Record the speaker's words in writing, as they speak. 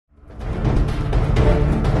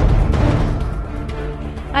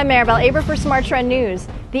I'm Maribel Aber for Smart Trend News.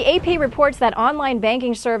 The AP reports that online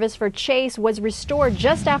banking service for Chase was restored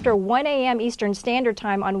just after 1 a.m. Eastern Standard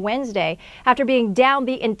Time on Wednesday, after being down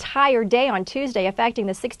the entire day on Tuesday, affecting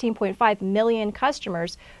the 16.5 million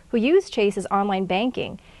customers who use Chase's online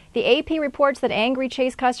banking. The AP reports that angry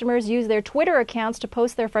Chase customers used their Twitter accounts to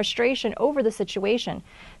post their frustration over the situation.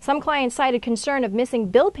 Some clients cited concern of missing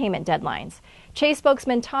bill payment deadlines. Chase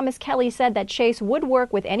spokesman Thomas Kelly said that Chase would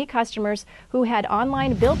work with any customers who had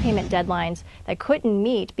online bill payment deadlines that couldn't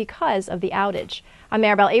meet because of the outage. I'm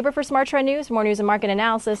Maribel Aber for Smart Trend News. For more news and market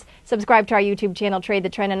analysis, subscribe to our YouTube channel, Trade the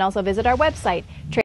Trend, and also visit our website,